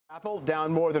Apple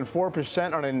down more than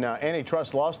 4% on an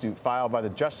antitrust lawsuit filed by the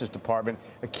Justice Department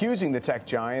accusing the tech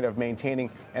giant of maintaining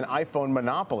an iPhone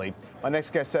monopoly. My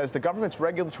next guest says the government's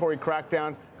regulatory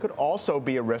crackdown could also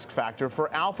be a risk factor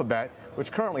for Alphabet,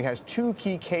 which currently has two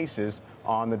key cases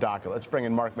on the docket. Let's bring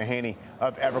in Mark Mahaney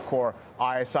of Evercore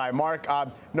ISI. Mark,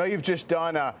 know you've just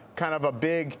done a kind of a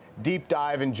big deep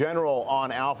dive in general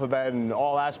on Alphabet and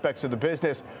all aspects of the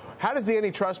business. How does the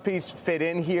antitrust piece fit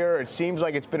in here? It seems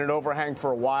like it's been an overhang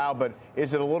for a while, but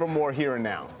is it a little more here and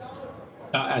now?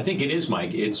 I think it is,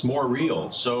 Mike. It's more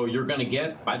real. So you're going to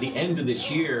get, by the end of this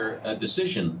year, a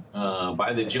decision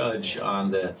by the judge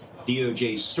on the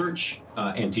DOJ search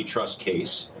antitrust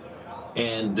case.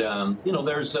 And,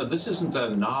 this isn't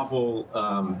a novel,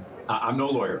 I'm no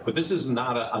lawyer, but this is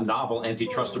not a novel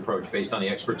antitrust approach based on the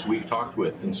experts we've talked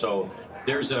with. And so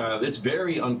it's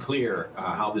very unclear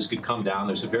how this could come down.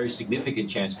 There's a very significant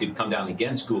chance it could come down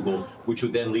against Google, which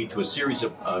would then lead to a series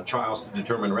of trials to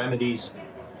determine remedies.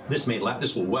 This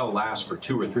will well last for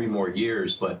 2 or 3 more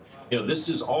years, but this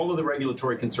is all of the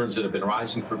regulatory concerns that have been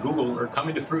rising for Google are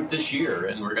coming to fruit this year,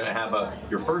 and we're going to have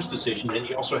your first decision. Then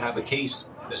you also have a case.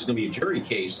 This is going to be a jury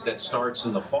case that starts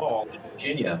in the fall in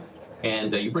Virginia.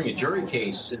 And you bring a jury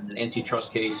case and an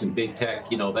antitrust case in big tech,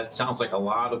 that sounds like a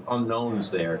lot of unknowns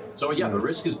there. So, yeah, the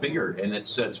risk is bigger, and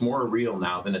it's more real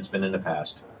now than it's been in the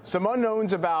past. Some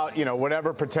unknowns about,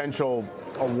 whatever potential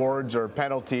awards or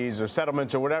penalties or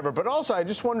settlements or whatever. But also, I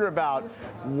just wonder about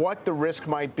what the risk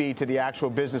might be to the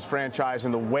actual business franchise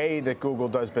and the way that Google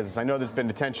does business. I know there's been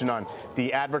attention on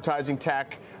the advertising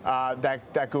tech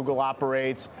that Google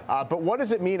operates. But what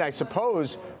does it mean, I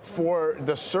suppose, for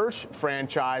the search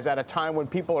franchise at a time when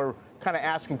people are kind of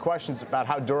asking questions about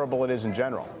how durable it is in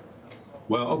general?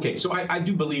 Well, okay, so I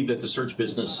do believe that the search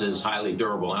business is highly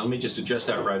durable. And let me just address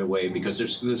that right away, because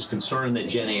there's this concern that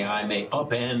Gen AI may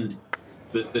upend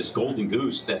this golden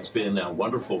goose that's been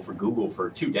wonderful for Google for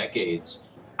 2 decades.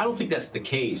 I don't think that's the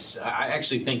case. I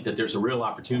actually think that there's a real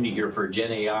opportunity here for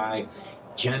Gen AI,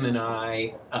 Gemini,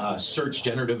 search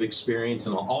generative experience,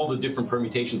 and all the different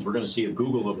permutations we're going to see of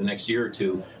Google over the next year or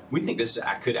two. We think this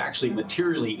could actually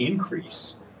materially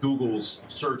increase Google's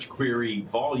search query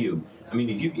volume. I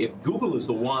mean, if Google is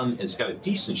the one that's got a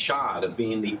decent shot of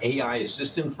being the AI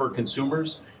assistant for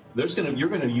consumers, you're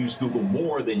going to use Google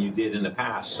more than you did in the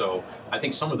past. So I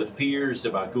think some of the fears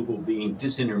about Google being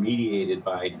disintermediated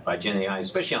by Gen AI,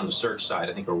 especially on the search side,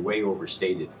 I think are way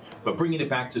overstated. But bringing it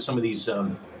back to some of these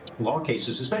law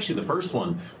cases, especially the first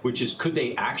one, which is, could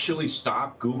they actually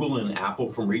stop Google and Apple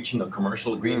from reaching a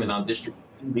commercial agreement on distribution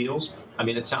deals? I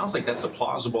mean, it sounds like that's a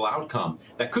plausible outcome.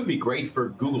 That could be great for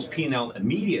Google's P&L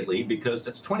immediately, because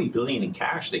that's $20 billion in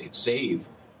cash they could save.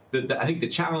 I think the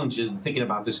challenge in thinking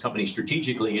about this company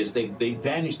strategically is the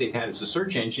advantage they've had as a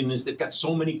search engine is they've got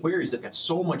so many queries, they've got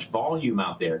so much volume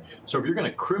out there. So if you're going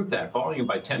to crimp that volume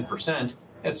by 10%,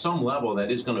 at some level,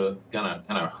 that is going to kind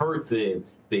of hurt the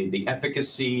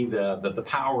efficacy, the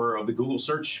power of the Google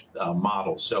search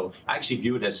model. So I actually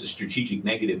view it as a strategic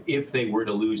negative if they were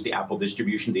to lose the Apple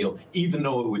distribution deal, even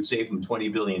though it would save them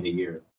 $20 billion a year.